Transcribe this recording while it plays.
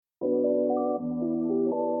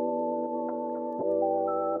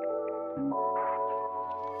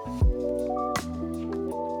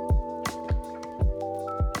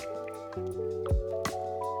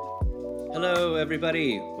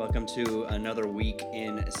everybody. Welcome to another week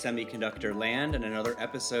in Semiconductor land and another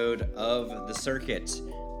episode of The Circuit.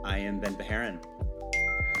 I am Ben Bajarin.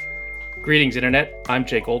 Greetings, Internet. I'm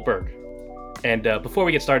Jay Goldberg. And before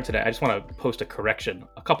we get started today, I just want to post a correction.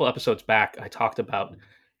 A couple episodes back, I talked about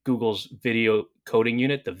Google's video coding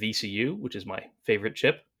unit, the VCU, which is my favorite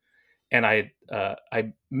chip. And I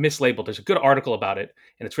mislabeled. There's a good article about it,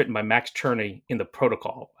 and it's written by Max Cherney in the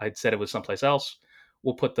protocol. I'd said it was someplace else.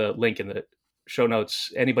 We'll put the link in the show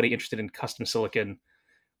notes. Anybody interested in custom silicon,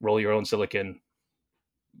 roll your own silicon,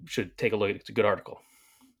 should take a look. It's a good article.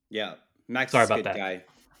 Yeah, Max Sorry is a about good that. guy.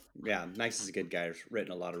 Yeah, Max is a good guy. He's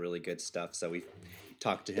written a lot of really good stuff, so we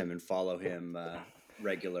talk to him and follow him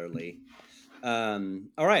regularly. All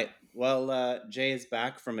right. Well, Jay is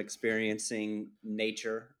back from experiencing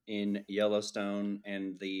nature in Yellowstone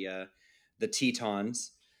and the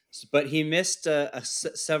Tetons, but he missed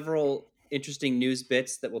several interesting news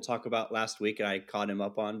bits that we'll talk about last week, and I caught him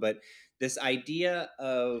up on. But this idea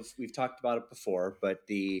of, we've talked about it before, but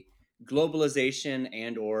the globalization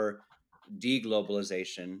and or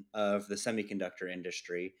deglobalization of the semiconductor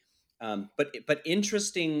industry. But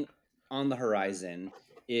interesting on the horizon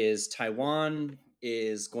is Taiwan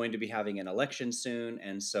is going to be having an election soon,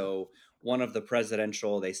 and so one of the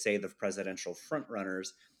presidential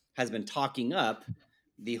frontrunners has been talking up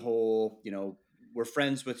the whole, we're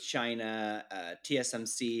friends with China.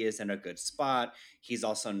 TSMC is in a good spot. He's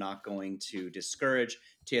also not going to discourage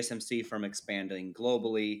TSMC from expanding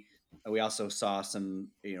globally. We also saw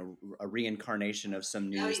a reincarnation of some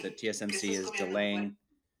news that TSMC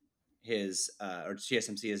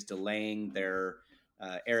is delaying their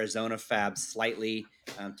Arizona fab slightly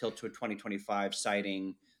until 2025,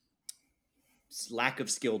 citing lack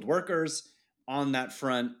of skilled workers. On that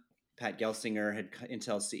front, Pat Gelsinger,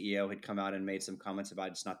 Intel CEO, had come out and made some comments about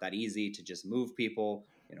it's not that easy to just move people,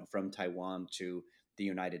 from Taiwan to the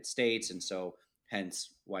United States, and so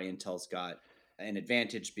hence why Intel's got an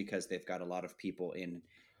advantage, because they've got a lot of people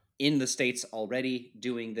in the States already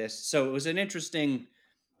doing this. So it was an interesting,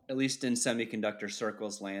 at least in semiconductor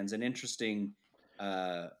circles lands, an interesting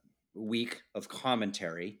week of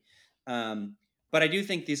commentary. But I do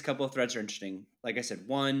think these couple of threads are interesting. Like I said,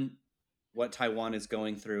 one, what Taiwan is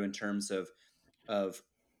going through in terms of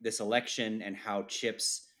this election and how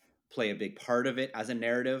chips play a big part of it as a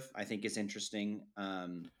narrative, I think is interesting.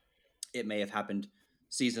 It may have happened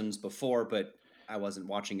seasons before, but I wasn't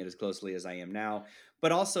watching it as closely as I am now.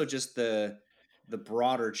 But also just the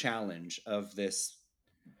broader challenge of this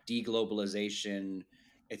deglobalization.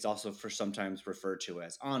 It's also sometimes referred to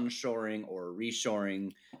as onshoring or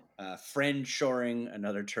reshoring, friendshoring,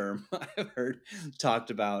 another term I've heard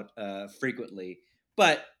talked about frequently.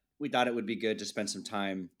 But we thought it would be good to spend some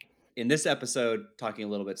time in this episode talking a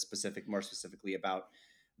little bit more specifically about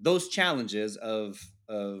those challenges of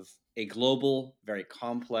a global, very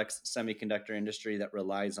complex semiconductor industry that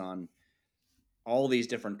relies on all these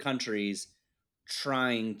different countries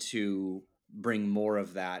trying to bring more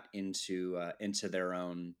of that into their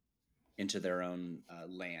own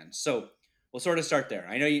land. So we'll sort of start there.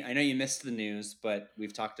 I know you missed the news, but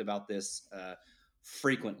we've talked about this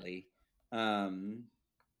frequently. Any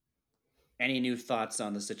new thoughts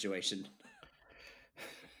on the situation?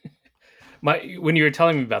 When you were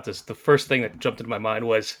telling me about this, the first thing that jumped into my mind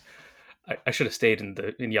was I should have stayed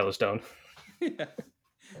in Yellowstone. Yeah.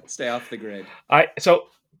 Stay off the grid. So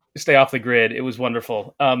stay off the grid. It was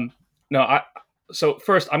wonderful. So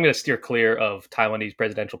first, I'm going to steer clear of Taiwanese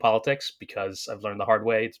presidential politics because I've learned the hard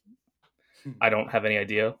way. I don't have any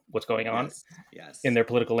idea what's going on in their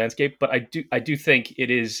political landscape, but I do think it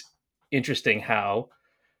is interesting how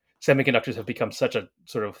semiconductors have become such a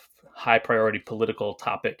sort of high priority political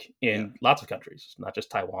topic in lots of countries, not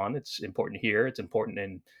just Taiwan. It's important here. It's important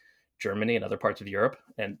in Germany and other parts of Europe.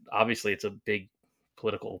 And obviously it's a big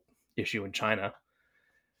political issue in China.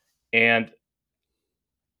 And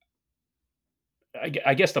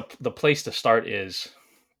I guess the place to start is,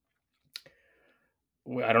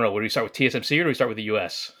 I don't know, would we start with TSMC or do we start with the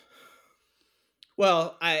US?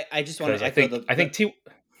 Well, I just want to echo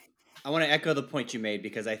I want to echo the point you made,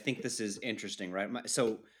 because I think this is interesting, right?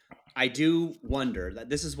 So I do wonder that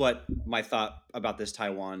this is what my thought about this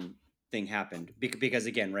Taiwan thing happened, because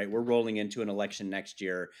again, right, we're rolling into an election next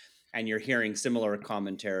year, and you're hearing similar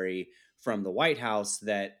commentary from the White House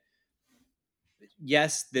that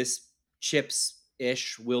yes, this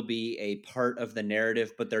chips-ish will be a part of the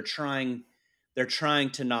narrative, but they're trying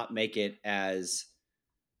to not make it as,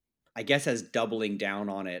 I guess, as doubling down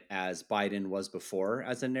on it as Biden was before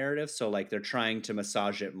as a narrative. So like they're trying to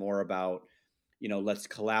massage it more about, let's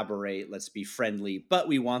collaborate, let's be friendly, but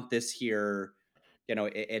we want this here,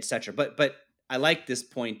 et cetera. But I like this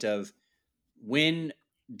point of when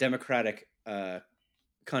democratic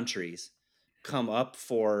countries come up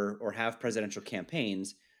for or have presidential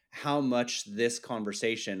campaigns, how much this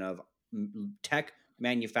conversation of tech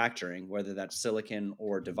manufacturing, whether that's silicon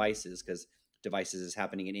or devices, because devices is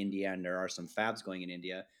happening in India and there are some fabs going in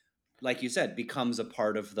India, like you said, becomes a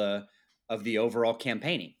part of the overall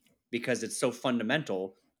campaigning because it's so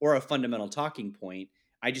fundamental or a fundamental talking point.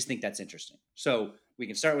 I just think that's interesting. So we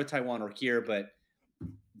can start with Taiwan or here, but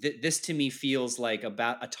this to me feels like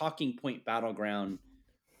about a talking point battleground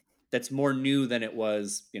that's more new than it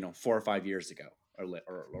was, 4 or 5 years ago,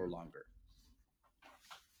 or longer.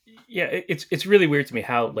 Yeah, it's really weird to me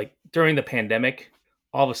how like during the pandemic,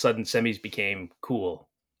 all of a sudden semis became cool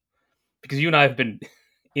because you and I have been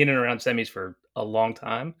in and around semis for a long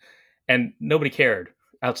time, and nobody cared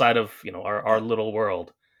outside of our Yeah. little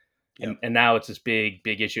world. And Yep. and now it's this big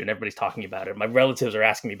issue, and everybody's talking about it. My relatives are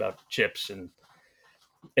asking me about chips, and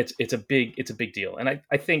it's a big deal. And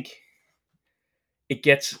I think it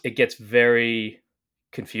gets very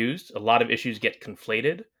confused. A lot of issues get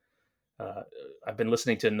conflated. Uh, I've been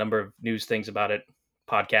listening to a number of news things about it,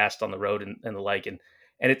 podcast on the road and the like, and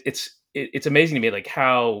it's amazing to me like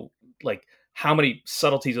how many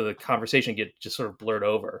subtleties of the conversation get just sort of blurred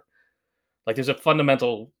over. Like there's a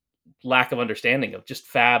fundamental lack of understanding of just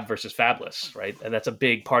fab versus fabless, right? And that's a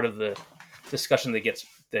big part of the discussion that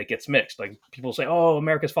gets mixed. Like people say, "Oh,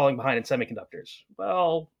 America's falling behind in semiconductors."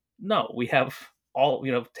 Well, no, we have all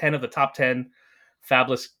 10 of the top 10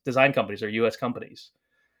 fabless design companies are U.S. companies,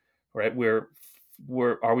 right? We're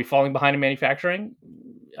are we falling behind in manufacturing?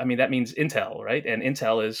 I mean, that means Intel, right? And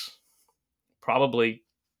Intel is probably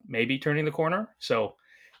maybe turning the corner. So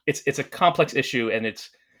it's a complex issue, and it's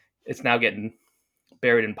now getting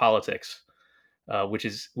buried in politics, which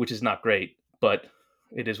is not great, but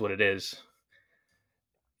it is what it is.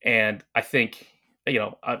 And I think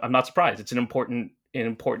I'm not surprised. It's an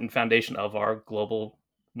important foundation of our global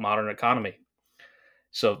modern economy.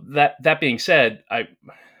 So that being said,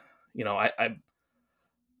 you know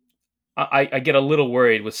I get a little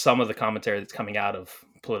worried with some of the commentary that's coming out of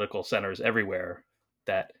political centers everywhere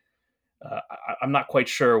that I'm not quite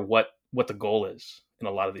sure what the goal is in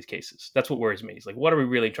a lot of these cases. That's what worries me. It's like, what are we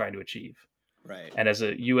really trying to achieve? Right. And as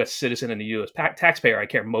a U.S. citizen and a U.S. Taxpayer, I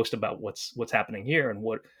care most about what's happening here and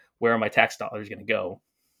where are my tax dollars going to go.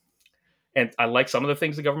 And I like some of the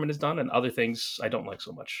things the government has done, and other things I don't like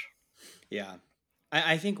so much. Yeah.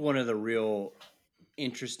 I think one of the real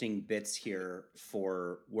interesting bits here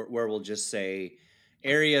for where we'll just say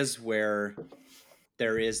areas where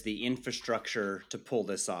there is the infrastructure to pull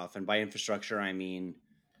this off. And by infrastructure, I mean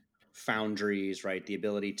foundries, right? The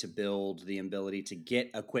ability to build, the ability to get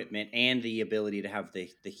equipment, and the ability to have the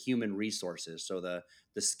human resources. So the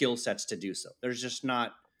skill sets to do so. There's just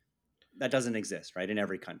not, that doesn't exist, right, in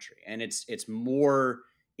every country. And it's more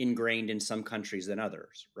ingrained in some countries than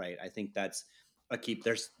others, right? I think that's a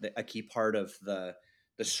key part of the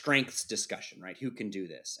strengths discussion, right? Who can do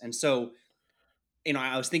this? And so,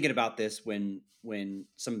 I was thinking about this when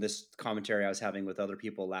some of this commentary I was having with other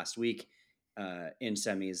people last week in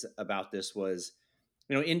semis about this was,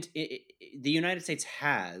 the United States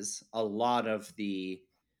has a lot of the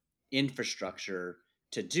infrastructure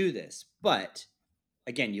to do this, but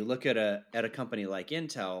again, you look at a company like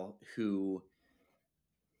Intel who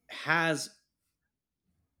has,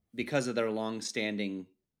 because of their long-standing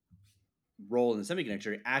role in the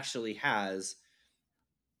semiconductor, actually has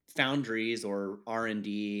foundries or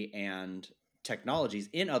R&D and technologies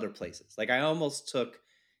in other places. Like I almost took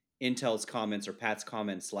Intel's comments or Pat's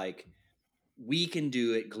comments like, we can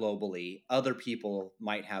do it globally. Other people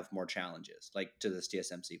might have more challenges, like to this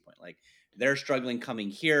TSMC point. Like they're struggling coming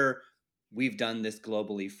here. We've done this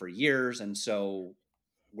globally for years, and so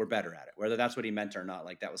we're better at it. Whether that's what he meant or not,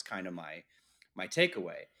 like that was kind of my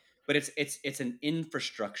takeaway. But it's an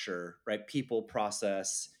infrastructure, right? People,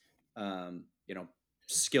 process, um, you know,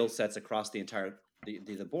 skill sets across the entire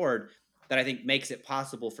the board that I think makes it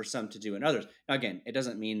possible for some to do and others. Now, again, it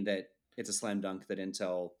doesn't mean that it's a slam dunk that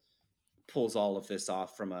Intel pulls all of this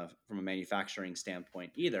off from a manufacturing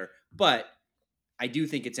standpoint either. But I do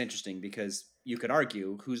think it's interesting because you could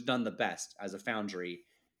argue who's done the best as a foundry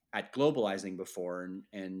at globalizing before,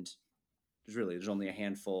 and there's only a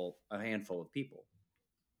handful of people.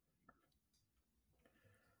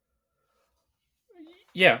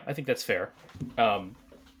 Yeah, I think that's fair.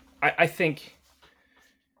 I think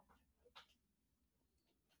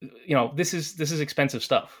this is expensive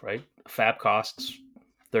stuff, right? A fab costs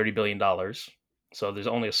 $30 billion, so there's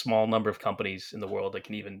only a small number of companies in the world that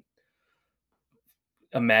can even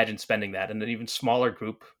imagine spending that, and an even smaller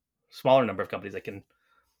number of companies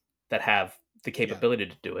that have the Yeah. capability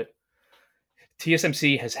to do it.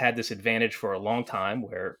 TSMC has had this advantage for a long time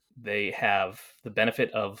where they have the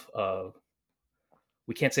benefit of,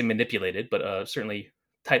 we can't say manipulated, but certainly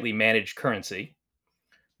tightly managed currency,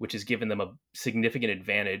 which has given them a significant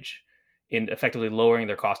advantage in effectively lowering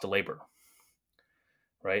their cost of labor.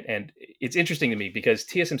 Right. And it's interesting to me because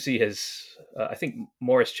TSMC has, I think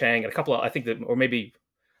Morris Chang and a couple of, I think that, or maybe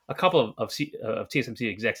a couple of TSMC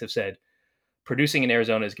execs have said producing in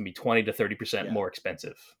Arizona is going to be 20 to 30% Yeah. more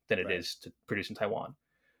expensive than it Right. is to produce in Taiwan.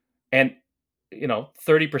 And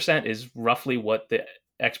 30% is roughly what the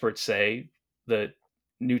experts say the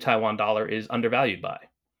new Taiwan dollar is undervalued by.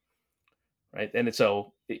 Right. And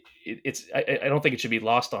so I don't think it should be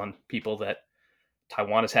lost on people that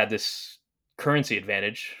Taiwan has had this currency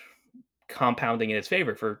advantage compounding in its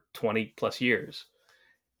favor for 20 plus years.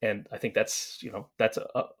 And I think that's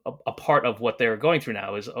a part of what they're going through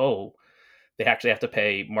now is, they actually have to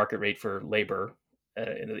pay market rate for labor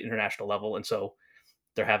in the international level. And so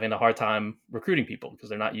they're having a hard time recruiting people because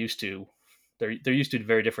they're not used to, they're used to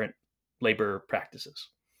very different labor practices.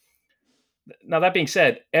 Now, that being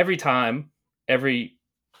said, every time, every,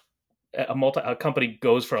 a company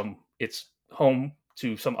goes from its home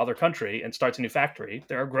to some other country and starts a new factory,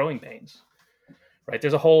 there are growing pains, right?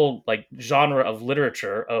 There's a whole like genre of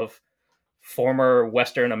literature of former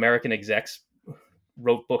Western American execs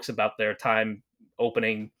wrote books about their time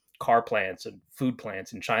opening car plants and food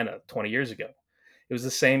plants in China 20 years ago. It was the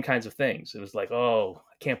same kinds of things. It was like, oh,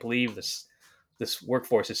 I can't believe this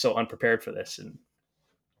workforce is so unprepared for this, and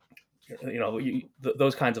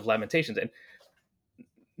those kinds of lamentations. And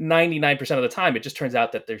 99% of the time, it just turns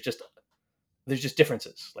out that there's just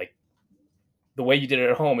differences. Like the way you did it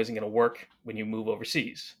at home isn't going to work when you move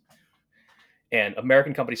overseas. And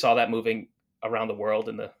American companies saw that moving around the world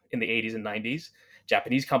in the 80s and 90s.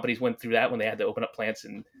 Japanese companies went through that when they had to open up plants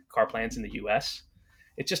and car plants in the US.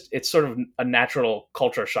 It's sort of a natural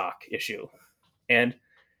culture shock issue. And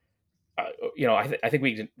I think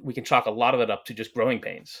we can chalk a lot of it up to just growing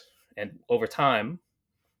pains. And over time,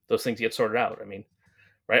 those things get sorted out. I mean,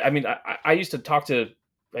 right? I mean, I used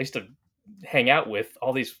to hang out with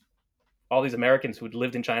all these Americans who'd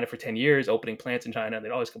lived in China for 10 years, opening plants in China. And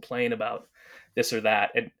they'd always complain about this or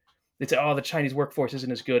that. And they'd say, oh, the Chinese workforce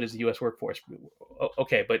isn't as good as the US workforce.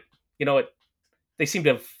 Okay, but you know what? They seem to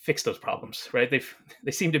have fixed those problems, right?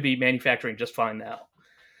 They seem to be manufacturing just fine now.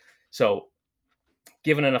 So,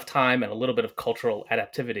 given enough time and a little bit of cultural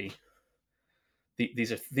adaptivity,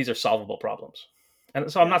 these are solvable problems.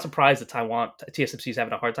 And so I'm Yeah. not surprised that TSMC is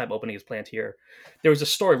having a hard time opening its plant here. There was a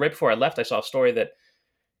story right before I left. I saw a story that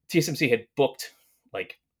TSMC had booked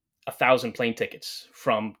like 1,000 plane tickets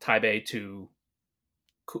from Taipei to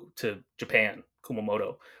Japan,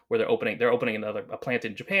 Kumamoto, where they're opening a plant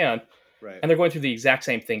in Japan, Right. and they're going through the exact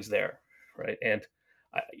same things there, right? And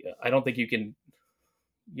I, I don't think you can't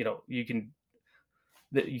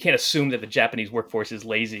assume that the Japanese workforce is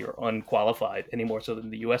lazy or unqualified any more so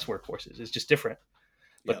than the U.S. workforce is. It's just different.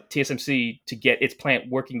 But Yep. TSMC, to get its plant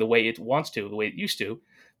working the way it wants to, the way it used to,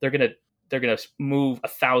 they're gonna they're gonna move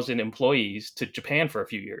 1,000 employees to Japan for a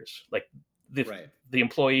few years. Like the Right. the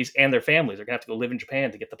employees and their families are gonna have to go live in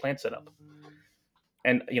Japan to get the plant set up.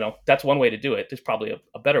 And that's one way to do it. There's probably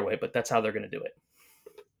a better way, but that's how they're gonna do it.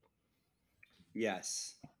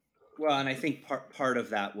 Yes. Well, and I think part of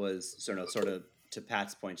that was sort of to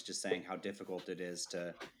Pat's points, just saying how difficult it is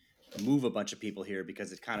to move a bunch of people here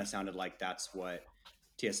because it kind of sounded like that's what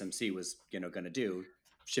TSMC was going to do,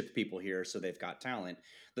 ship people here so they've got talent.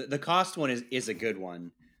 The cost one is a good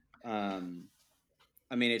one. Um,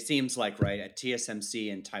 I mean, it seems like right at TSMC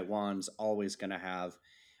in Taiwan's always going to have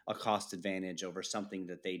a cost advantage over something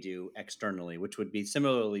that they do externally, which would be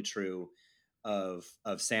similarly true of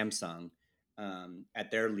Samsung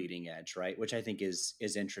at their leading edge, right? Which I think is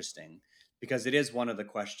interesting because it is one of the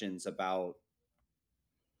questions about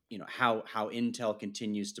how Intel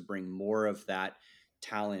continues to bring more of that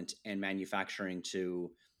talent and manufacturing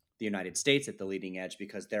to the United States at the leading edge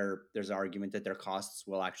because there's an argument that their costs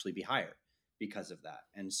will actually be higher because of that.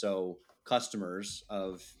 And so customers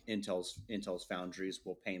of Intel's foundries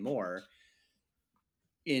will pay more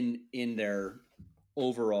in their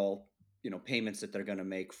overall payments that they're going to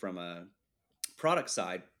make from a product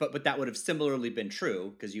side, but that would have similarly been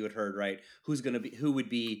true because you had heard right who would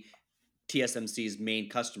be TSMC's main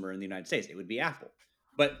customer in the United States. It would be Apple,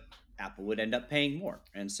 but Apple would end up paying more,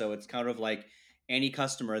 and so it's kind of like any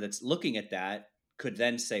customer that's looking at that could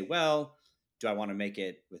then say, well, do I want to make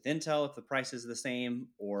it with Intel if the price is the same,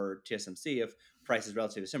 or TSMC if price is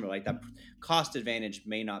relatively similar? Like that cost advantage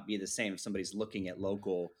may not be the same if somebody's looking at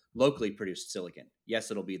locally produced silicon. Yes,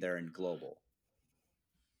 it'll be there in global.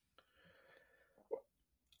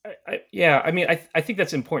 Yeah, I mean, I think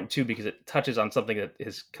that's important too because it touches on something that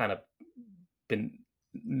has kind of been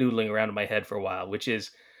noodling around in my head for a while, which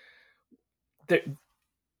is that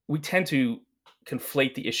we tend to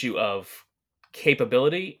conflate the issue of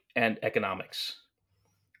capability and economics,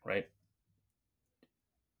 right?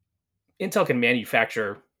 Intel can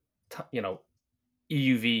manufacture,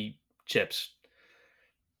 EUV chips,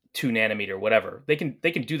 2 nanometer, whatever. They can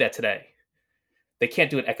do that today. They can't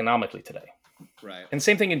do it economically today. Right. And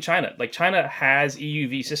same thing in China. Like China has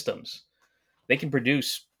EUV systems. They can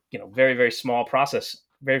produce, very very small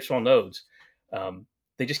very small nodes.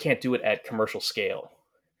 They just can't do it at commercial scale.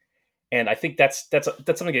 And I think that's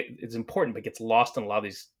something that is important, but gets lost in a lot of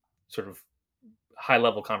these sort of high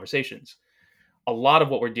level conversations. A lot of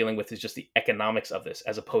what we're dealing with is just the economics of this,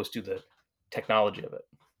 as opposed to the technology of it.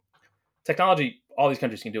 Technology, all these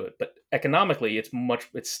countries can do it, but economically,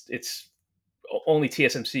 it's only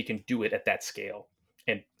TSMC can do it at that scale,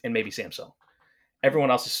 and maybe Samsung.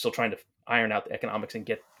 Everyone else is still trying to iron out the economics and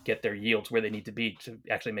get their yields where they need to be to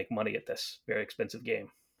actually make money at this very expensive game.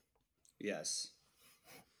 Yes.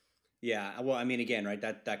 Yeah, well, I mean, again, right?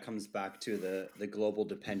 That comes back to the global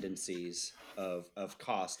dependencies of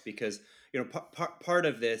cost, because part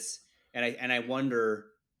of this, and I wonder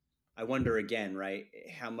again, right?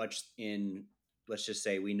 How much in, let's just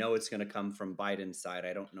say, we know it's going to come from Biden's side.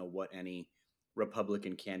 I don't know what any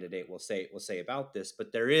Republican candidate will say about this,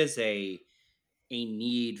 but there is a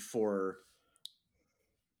need for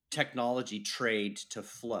technology trade to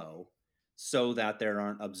flow so that there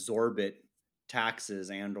aren't absorbent taxes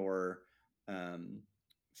and or um,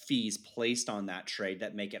 fees placed on that trade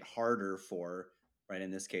that make it harder for, right, in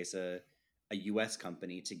this case, a US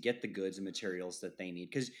company to get the goods and materials that they need.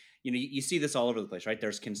 Because you see this all over the place, right?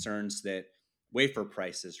 There's concerns that wafer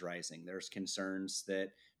price is rising, there's concerns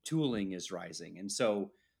that tooling is rising, and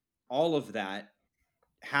so all of that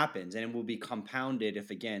happens, and it will be compounded if,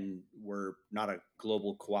 again, we're not a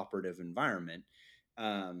global cooperative environment.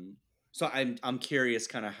 So I'm curious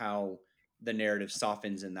kind of how the narrative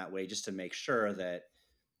softens in that way, just to make sure that,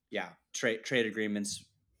 yeah, trade agreements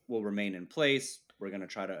will remain in place. We're going to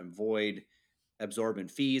try to avoid absorbent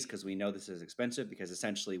fees because we know this is expensive, because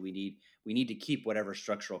essentially we need to keep whatever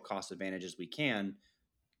structural cost advantages we can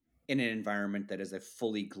in an environment that is a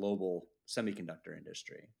fully global semiconductor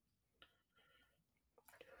industry.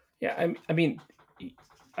 Yeah, I mean,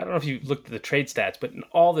 I don't know if you looked at the trade stats, but in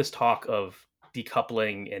all this talk of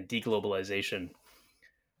decoupling and deglobalization,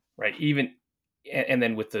 right? Even and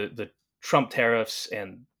then with the Trump tariffs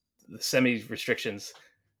and the semi restrictions,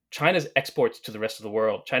 China's exports to the rest of the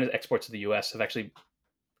world, China's exports to the U.S. have actually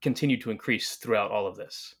continued to increase throughout all of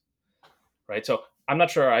this, right? So I'm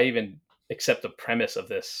not sure I even accept the premise of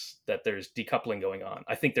this that there's decoupling going on.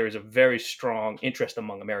 I think there is a very strong interest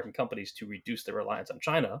among American companies to reduce their reliance on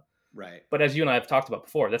China. Right. But as you and I have talked about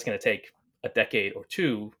before, that's going to take a decade or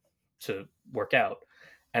two to work out.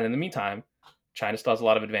 And in the meantime, China still has a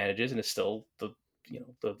lot of advantages and is still the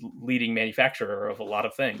leading manufacturer of a lot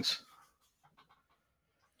of things.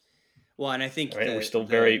 Well, and I think Right? And we're still the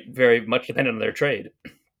very, very much dependent on their trade.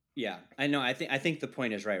 yeah, I know. I think the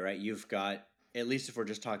point is right. Right. You've got, at least if we're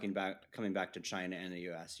just talking about coming back to China and the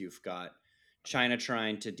U.S., you've got China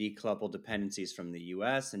trying to decouple dependencies from the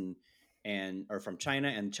U.S. and or from China,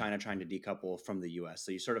 and China trying to decouple from the U.S.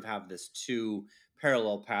 So you sort of have this two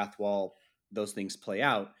parallel path while those things play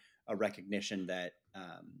out. A recognition that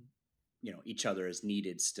each other is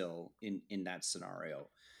needed still in that scenario.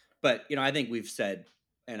 But I think we've said,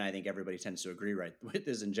 and I think everybody tends to agree, right, with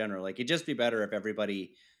this in general. Like, it'd just be better if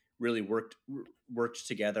everybody really worked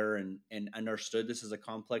together and understood this is a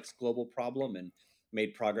complex global problem and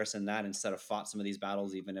made progress in that, instead of fought some of these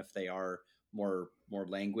battles, even if they are more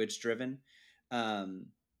language driven. Um,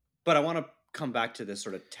 but I want to come back to this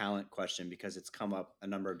sort of talent question, because it's come up a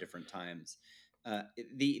number of different times.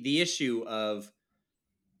 The issue of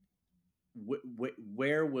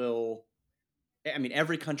where will, I mean,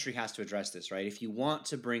 every country has to address this, right? If you want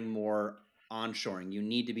to bring more onshoring, you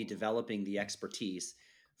need to be developing the expertise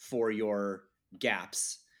for your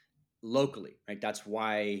gaps locally, right? That's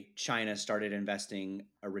why China started investing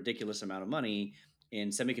a ridiculous amount of money in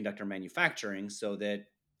semiconductor manufacturing, so that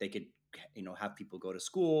they could, have people go to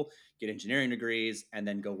school, get engineering degrees, and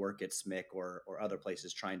then go work at SMIC or other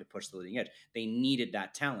places trying to push the leading edge. They needed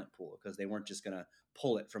that talent pool because they weren't just going to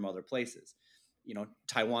pull it from other places.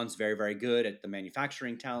 Taiwan's very, very good at the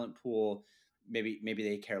manufacturing talent pool. Maybe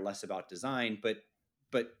they care less about design, but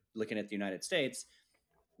looking at the United States,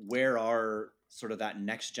 where are sort of that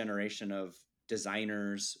next generation of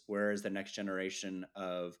designers? Where is the next generation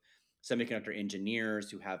of semiconductor engineers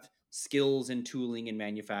who have skills in tooling and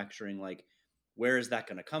manufacturing? Like, where is that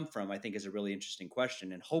going to come from, I think is a really interesting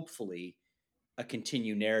question, and hopefully a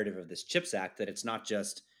continued narrative of this CHIPS Act, that it's not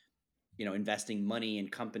just, investing money in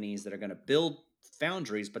companies that are going to build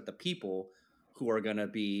foundries, but the people who are going to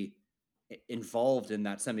be involved in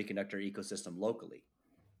that semiconductor ecosystem locally.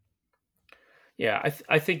 Yeah,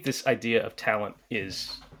 I think this idea of talent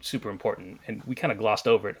is super important, and we kind of glossed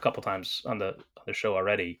over it a couple times on the show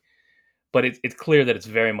already. But it's clear that it's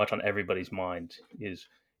very much on everybody's mind. Is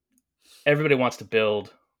everybody wants to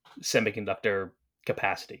build semiconductor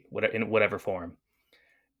capacity, in whatever form.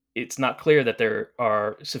 It's not clear that there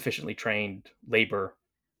are sufficiently trained labor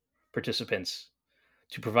participants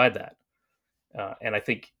to provide that. And I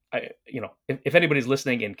think if anybody's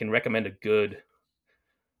listening and can recommend a good,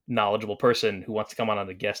 knowledgeable person who wants to come on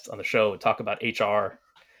a guest on the show and talk about HR,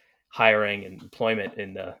 hiring, and employment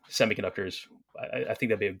in semiconductors, I think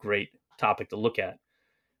that'd be a great topic to look at.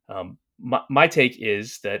 My take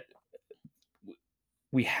is that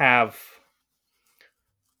we have.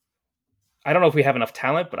 I don't know if we have enough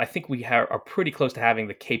talent, but I think are pretty close to having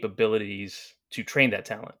the capabilities to train that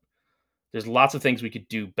talent. There's lots of things we could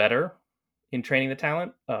do better in training the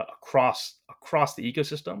talent across the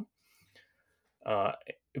ecosystem.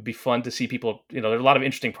 It'd be fun to see people. There's a lot of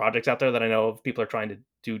interesting projects out there that I know of. People are trying to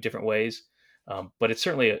do different ways, but it's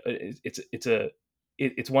certainly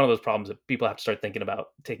it's one of those problems that people have to start thinking about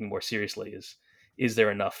taking more seriously. Is there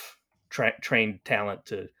enough trained talent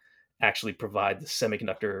to actually provide the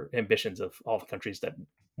semiconductor ambitions of all the countries that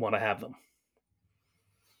want to have them?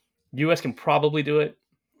 U.S. can probably do it.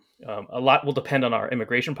 A lot will depend on our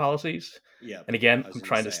immigration policies. Yeah, And again, I'm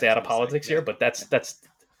trying to stay out of politics here, but that's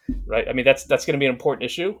right. I mean, that's going to be an important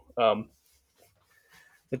issue.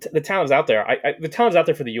 The talent's out there. The talent's out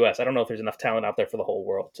there for the U.S. I don't know if there's enough talent out there for the whole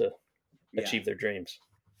world to achieve their dreams.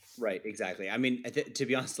 Right, exactly. I mean, to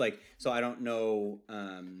be honest, so I don't know.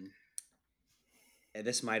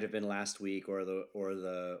 This might have been last week or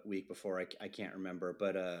the week before. I can't remember,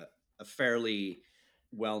 but a fairly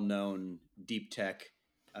well-known deep tech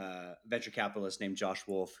venture capitalist named Josh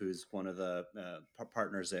Wolf, who's one of the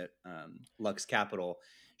partners at Lux Capital,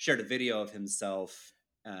 shared a video of himself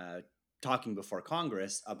talking before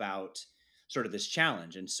Congress about sort of this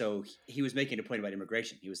challenge. And so he was making a point about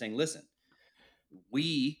immigration. He was saying, listen,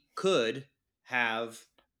 we could have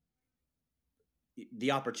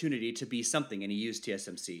the opportunity to be something, and he used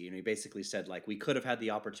TSMC. He basically said, like, we could have had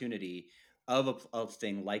the opportunity of a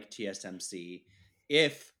thing like TSMC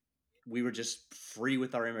if we were just free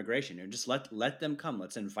with our immigration, and just let them come.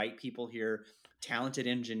 Let's invite people here, talented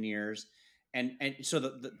engineers, and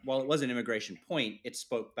so while it was an immigration point, it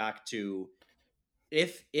spoke back to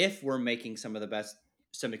if we're making some of the best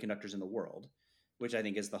semiconductors in the world, which I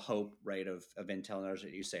think is the hope, right, of Intel and others,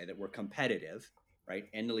 that you say that we're competitive, right,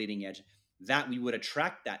 and the leading edge, that we would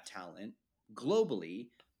attract that talent globally.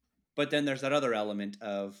 But then there's that other element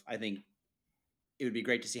of, I think it would be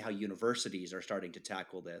great to see how universities are starting to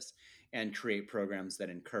tackle this and create programs that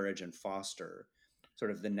encourage and foster sort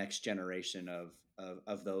of the next generation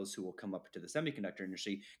of those who will come up to the semiconductor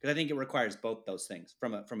industry, because I think it requires both those things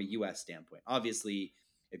from a U.S. standpoint. Obviously,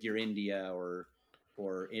 if you're India or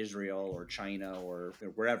Israel or China or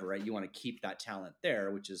wherever, right, you want to keep that talent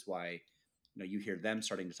there, which is why you hear them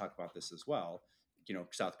starting to talk about this as well.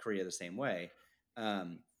 South Korea the same way.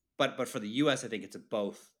 But for the U.S., I think it's a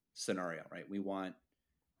both scenario, right?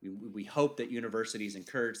 We hope that universities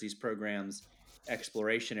encourage these programs,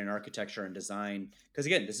 exploration in architecture and design, because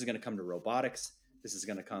again, this is going to come to robotics. This is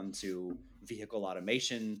going to come to vehicle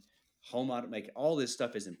automation, home automation. All this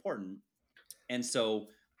stuff is important, and so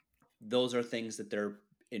those are things that they're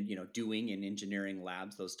doing in engineering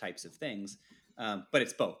labs, those types of things. But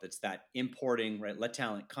it's both. It's that importing, right? Let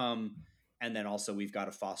talent come, and then also we've got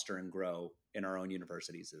to foster and grow in our own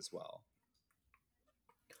universities as well.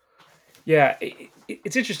 Yeah,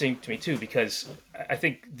 it's interesting to me too, because I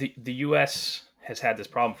think the U.S. has had this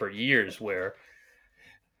problem for years where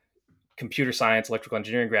computer science, electrical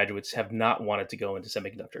engineering graduates have not wanted to go into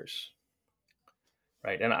semiconductors,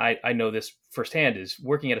 right? And I know this firsthand. Is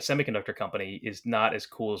working at a semiconductor company is not as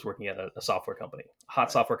cool as working at a software company, a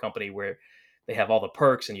hot software company where they have all the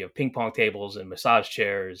perks and you have ping pong tables and massage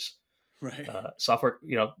chairs. Right. Software,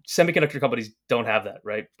 semiconductor companies don't have that,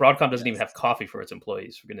 right? Broadcom doesn't even have coffee for its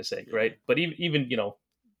employees, for goodness sake, right? But even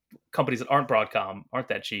companies that aren't Broadcom aren't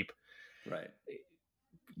that cheap. Right.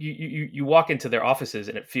 You walk into their offices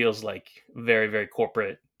and it feels like very, very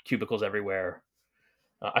corporate, cubicles everywhere.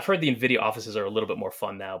 I've heard the NVIDIA offices are a little bit more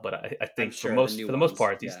fun now, but I think for the most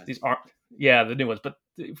part, these aren't. Yeah, the new ones, but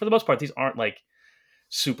for the most part, these aren't like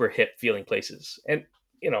super hip feeling places. And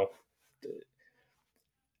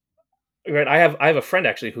Right. I have a friend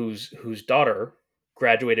actually whose daughter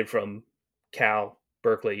graduated from Cal,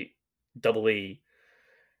 Berkeley, double E,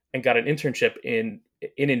 and got an internship in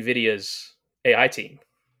Nvidia's AI team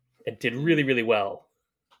and did really Mm. really well.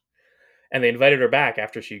 And they invited her back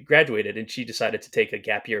after she graduated, and she decided to take a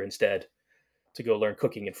gap year instead to go learn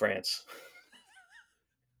cooking in France.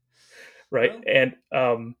 Right. Well,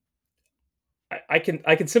 And I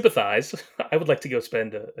can sympathize. I would like to go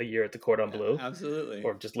spend a year at the Cordon yeah, Bleu absolutely.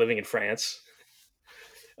 or just living in France.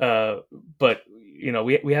 Uh, but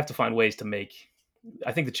we have to find ways to make.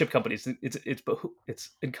 I think the chip companies, it's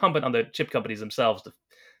incumbent on the chip companies themselves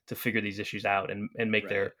to figure these issues out and make Right.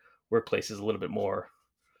 their workplaces a little bit more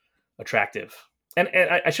attractive. And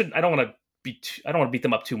I don't want to I don't want to beat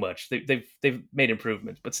them up too much. They've made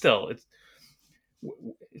improvements, but still,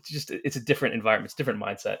 it's a different environment, it's a different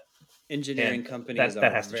mindset, Engineering and companies that are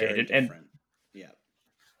has to change. very And different. Yeah.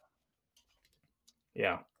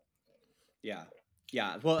 yeah, Yeah.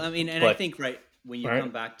 Yeah. Well, I mean, and I but think right when you all come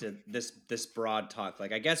right, back to this broad talk,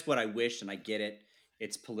 like I guess what I wish, and I get it,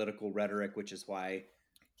 it's political rhetoric, which is why,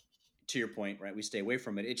 to your point, right, we stay away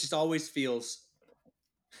from it. It just always feels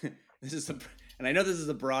this is a, and I know this is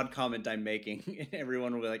a broad comment I'm making, and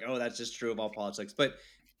everyone will be like, "Oh, that's just true of all politics." But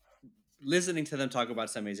listening to them talk about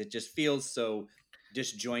some ways, it just feels so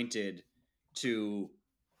disjointed to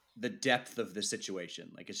the depth of the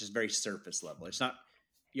situation. Like it's just very surface level. It's not.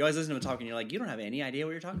 You always listen to them talking, you're like, you don't have any idea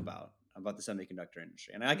what you're talking about the semiconductor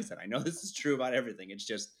industry. And like I said, I know this is true about everything. It's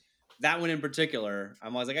just that one in particular.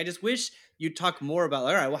 I'm always like, I just wish you'd talk more about.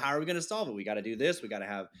 Like, all right, well, how are we going to solve it? We got to do this. We got to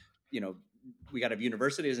have, you know, we got to have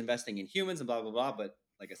universities investing in humans and blah blah blah. But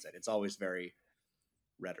like I said, it's always very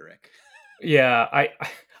rhetoric. yeah,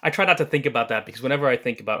 I try not to think about that because whenever I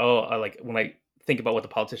think about like when I think about what the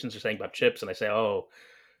politicians are saying about chips, and I say, oh,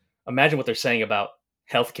 imagine what they're saying about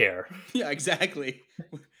healthcare, Yeah, exactly.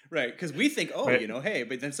 Right. Because we think, oh, right? hey,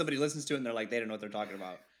 but then somebody listens to it and they're like, they don't know what they're talking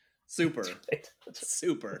about. That's Super, right.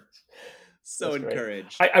 super. So That's great.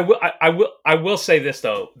 encouraged. I will say this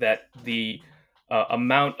though, that the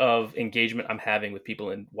amount of engagement I'm having with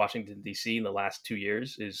people in Washington D.C. in the last 2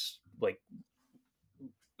 years is like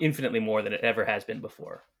infinitely more than it ever has been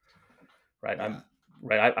before. Right.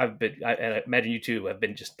 Yeah, I've been, and I imagine you too have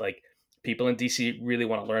been just like people in DC really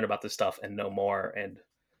want to learn about this stuff and know more. And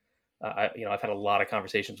I've had a lot of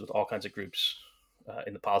conversations with all kinds of groups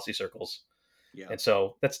in the policy circles, yeah. and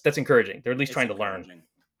so that's encouraging. They're at least It's trying to learn. encouraging.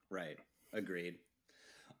 Right. Agreed.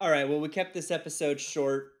 All right. Well, we kept this episode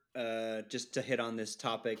short just to hit on this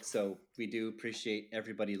topic. So we do appreciate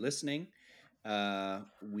everybody listening.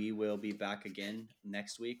 We will be back again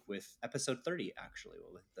next week with episode 30, actually,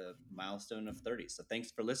 with the milestone of 30. So thanks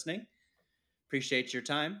for listening. Appreciate your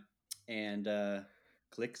time, and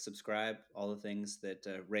click subscribe, all the things that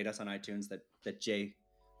rate us on iTunes that Jay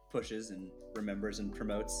pushes and remembers and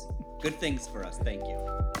promotes. Good things for us. Thank you.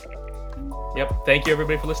 Yep. Thank you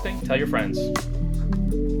everybody for listening. Tell your friends.